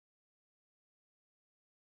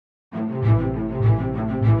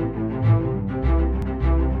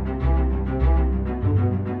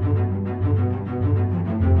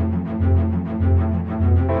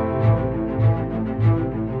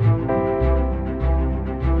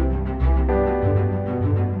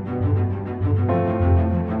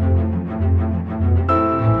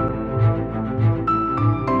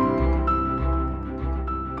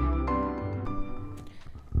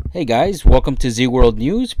Hey guys, welcome to Z World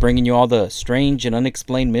News, bringing you all the strange and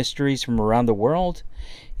unexplained mysteries from around the world.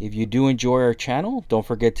 If you do enjoy our channel, don't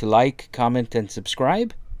forget to like, comment, and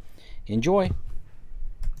subscribe. Enjoy.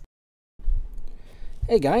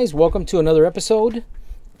 Hey guys, welcome to another episode.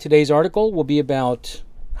 Today's article will be about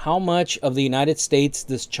how much of the United States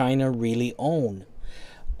does China really own?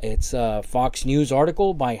 It's a Fox News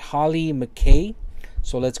article by Holly McKay.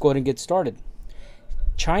 So let's go ahead and get started.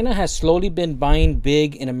 China has slowly been buying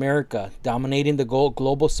big in America, dominating the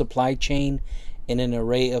global supply chain in an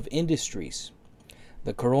array of industries.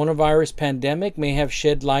 The coronavirus pandemic may have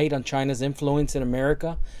shed light on China's influence in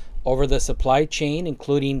America over the supply chain,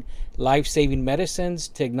 including life-saving medicines,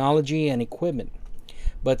 technology, and equipment.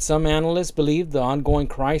 But some analysts believe the ongoing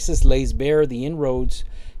crisis lays bare the inroads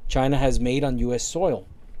China has made on U.S. soil.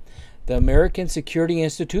 The American Security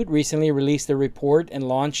Institute recently released a report and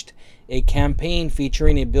launched a campaign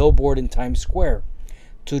featuring a billboard in Times Square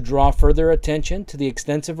to draw further attention to the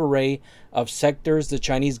extensive array of sectors the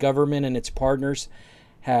Chinese government and its partners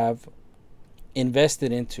have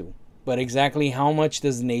invested into. But exactly how much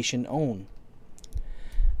does the nation own?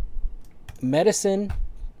 Medicine.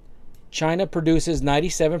 China produces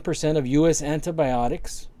 97% of U.S.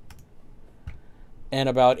 antibiotics and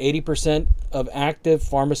about 80% of active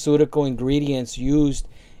pharmaceutical ingredients used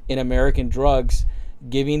in American drugs,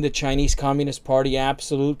 giving the Chinese Communist Party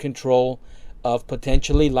absolute control of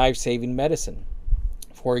potentially life-saving medicine.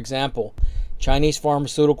 For example, Chinese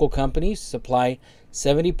pharmaceutical companies supply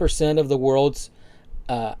 70% of the world's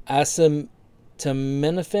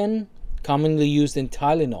acetaminophen, commonly used in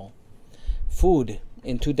Tylenol. Food.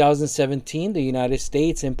 In 2017, the United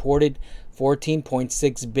States imported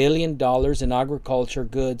 $14.6 billion in agriculture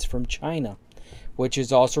goods from China, which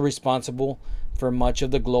is also responsible for much of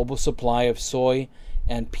the global supply of soy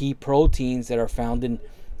and pea proteins that are found in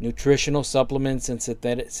nutritional supplements and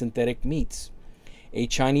synthetic meats. A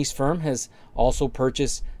Chinese firm has also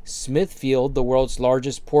purchased Smithfield, the world's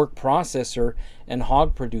largest pork processor and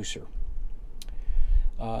hog producer.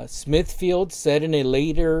 Smithfield said in a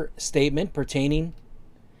later statement pertaining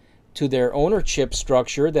to their ownership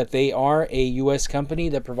structure that they are a U.S. company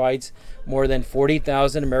that provides more than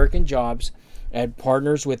 40,000 American jobs and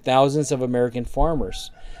partners with thousands of American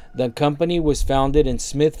farmers. The company was founded in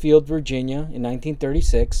Smithfield, Virginia in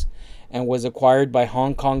 1936 and was acquired by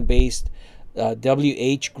Hong Kong-based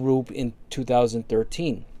WH Group in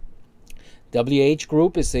 2013. WH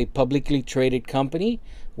Group is a publicly traded company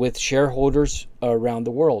with shareholders around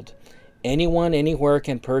the world. Anyone, anywhere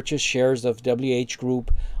can purchase shares of WH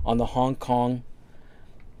Group on the Hong Kong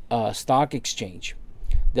Stock Exchange.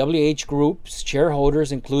 WH Group's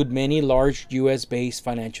shareholders include many large U.S.-based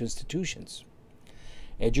financial institutions.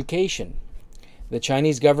 Education. The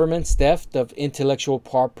Chinese government's theft of intellectual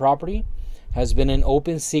property has been an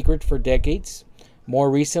open secret for decades.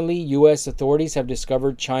 More recently, U.S. authorities have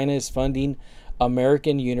discovered China is funding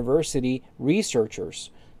American university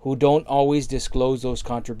researchers who don't always disclose those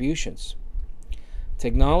contributions.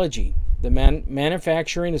 Technology. The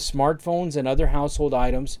manufacturing of smartphones and other household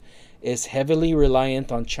items is heavily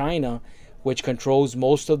reliant on China, which controls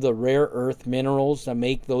most of the rare earth minerals that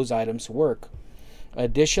make those items work.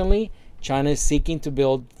 Additionally, China is seeking to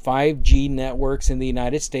build 5G networks in the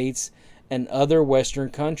United States and other Western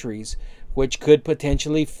countries, which could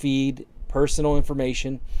potentially feed personal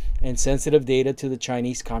information and sensitive data to the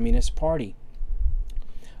Chinese Communist Party.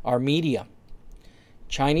 Our media.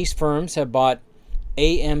 Chinese firms have bought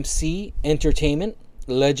AMC Entertainment,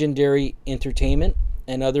 Legendary Entertainment,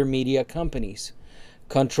 and other media companies.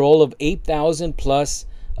 Control of 8,000 plus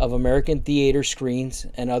of American theater screens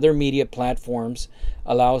and other media platforms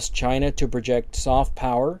allows China to project soft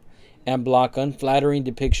power and block unflattering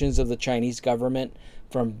depictions of the Chinese government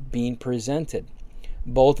from being presented,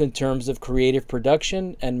 both in terms of creative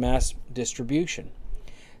production and mass distribution.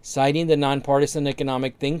 Citing the nonpartisan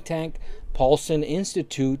economic think tank Paulson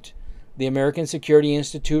Institute, the American Security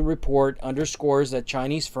Institute report underscores that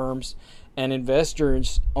Chinese firms and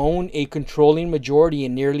investors own a controlling majority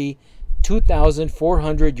in nearly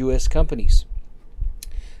 2,400 U.S. companies.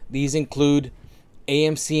 These include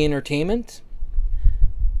AMC Entertainment,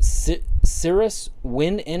 Cirrus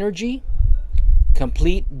Wind Energy,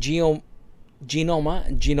 Complete Genomics,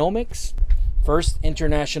 First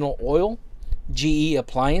International Oil, GE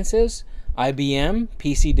Appliances, IBM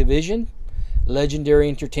PC Division, Legendary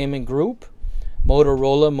Entertainment Group,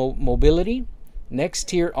 Motorola Mobility, Next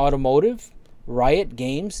Tier Automotive, Riot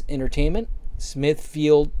Games Entertainment,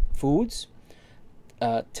 Smithfield Foods,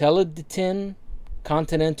 Teledyne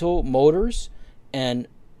Continental Motors, and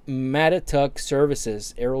Matatuck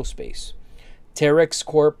Services Aerospace, Terex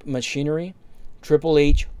Corp Machinery, Triple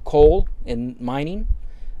H coal and mining,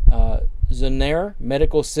 Zonair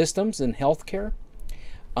medical systems and healthcare.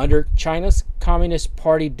 Under China's Communist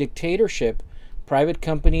Party dictatorship, private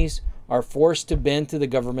companies are forced to bend to the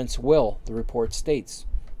government's will, the report states.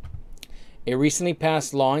 A recently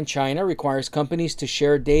passed law in China requires companies to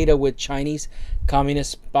share data with Chinese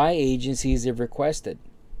communist spy agencies if requested.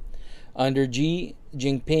 Under Xi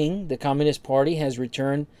Jinping, the Communist Party has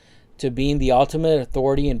returned to being the ultimate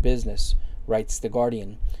authority in business, writes The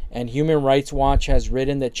Guardian. And Human Rights Watch has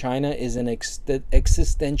written that China is an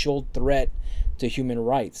existential threat to human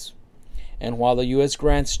rights. And while the U.S.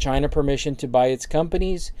 grants China permission to buy its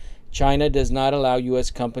companies, China does not allow U.S.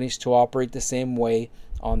 companies to operate the same way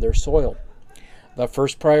on their soil. The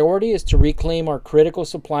first priority is to reclaim our critical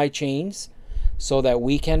supply chains so that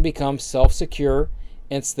we can become self-secure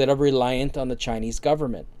instead of reliant on the Chinese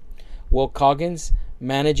government. Will Coggins,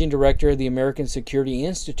 managing director of the American Security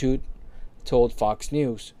Institute, told Fox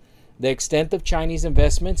News. The extent of Chinese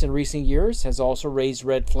investments in recent years has also raised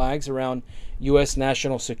red flags around U.S.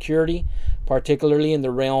 national security, particularly in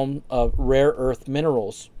the realm of rare earth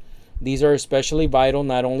minerals. These are especially vital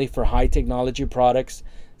not only for high technology products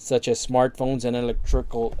such as smartphones and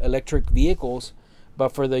electric vehicles, but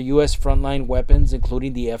for the U.S. frontline weapons,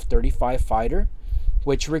 including the F-35 fighter,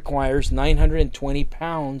 which requires 920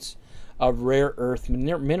 pounds of rare earth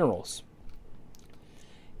minerals.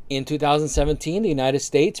 In 2017, the United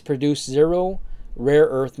States produced 0 rare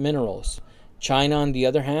earth minerals. China, on the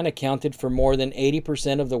other hand, accounted for more than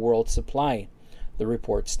 80% of the world's supply, the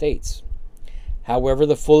report states. However,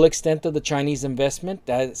 the full extent of the Chinese investment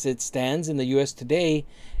as it stands in the U.S. today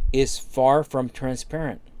is far from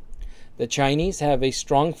transparent. The Chinese have a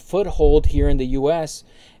strong foothold here in the U.S.,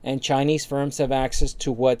 and Chinese firms have access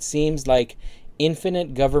to what seems like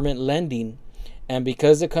infinite government lending, and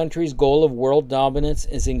because the country's goal of world dominance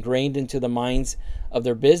is ingrained into the minds of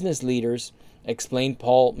their business leaders, explained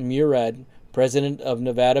Paul Murad, president of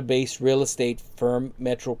Nevada-based real estate firm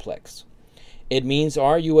Metroplex. It means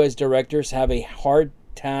our U.S. directors have a hard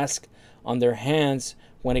task on their hands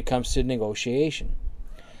when it comes to negotiation.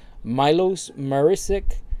 Milos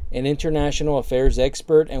Maricic, an international affairs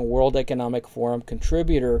expert and World Economic Forum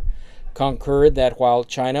contributor, concurred that while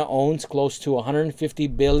China owns close to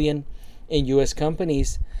 $150 billion in U.S.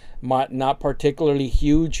 companies, not particularly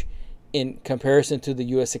huge in comparison to the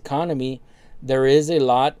U.S. economy, there is a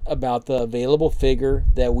lot about the available figure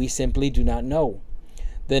that we simply do not know.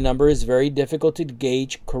 The number is very difficult to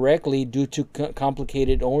gauge correctly due to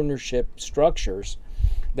complicated ownership structures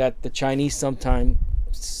that the Chinese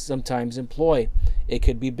sometimes employ. It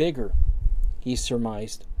could be bigger, he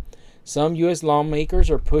surmised. Some U.S. lawmakers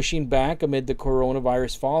are pushing back amid the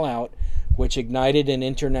coronavirus fallout, which ignited an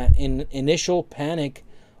initial panic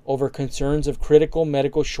over concerns of critical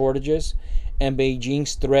medical shortages and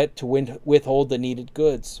Beijing's threat to withhold the needed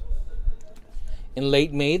goods. In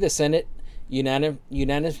late May, the Senate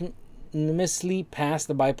unanimously passed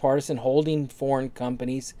the bipartisan Holding Foreign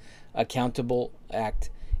Companies Accountable Act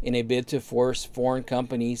in a bid to force foreign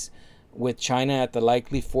companies, with China at the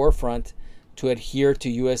likely forefront, to adhere to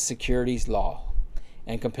U.S. securities law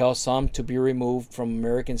and compel some to be removed from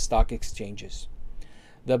American stock exchanges.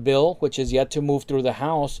 The bill, which is yet to move through the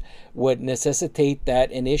House, would necessitate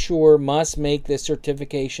that an issuer must make this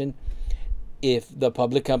certification if the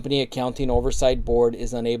Public Company Accounting Oversight Board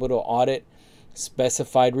is unable to audit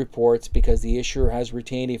specified reports because the issuer has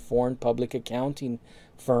retained a foreign public accounting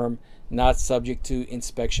firm not subject to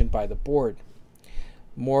inspection by the board.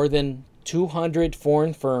 More than 200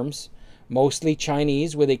 foreign firms, mostly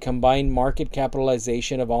Chinese, with a combined market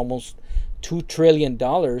capitalization of almost $2 trillion,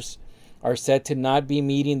 are said to not be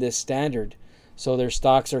meeting this standard, so their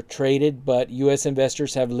stocks are traded, but U.S.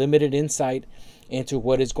 investors have limited insight into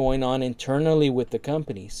what is going on internally with the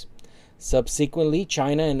companies. Subsequently,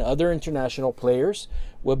 China and other international players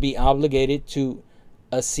will be obligated to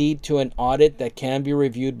accede to an audit that can be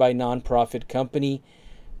reviewed by nonprofit company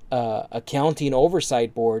accounting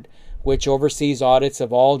oversight board, which oversees audits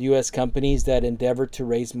of all U.S. companies that endeavor to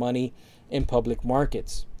raise money in public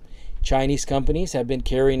markets. Chinese companies have been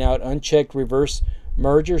carrying out unchecked reverse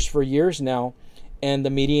mergers for years now, and the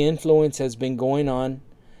media influence has been going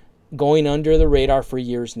under the radar for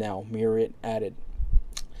years now, Murad added.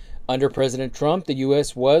 Under President Trump, the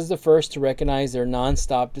U.S. was the first to recognize their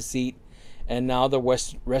nonstop deceit, and now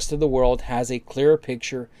the rest of the world has a clearer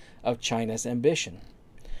picture of China's ambition.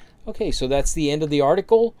 Okay, so that's the end of the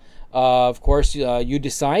article. Of course, you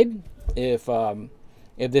decide if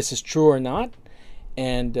this is true or not.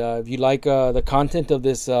 And if you like the content of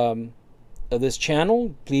this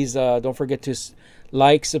channel, please don't forget to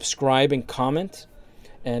like, subscribe, and comment.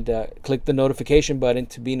 and click the notification button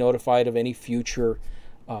to be notified of any future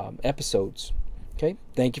episodes. Okay,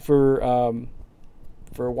 thank you for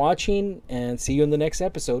watching, and see you in the next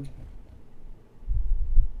episode.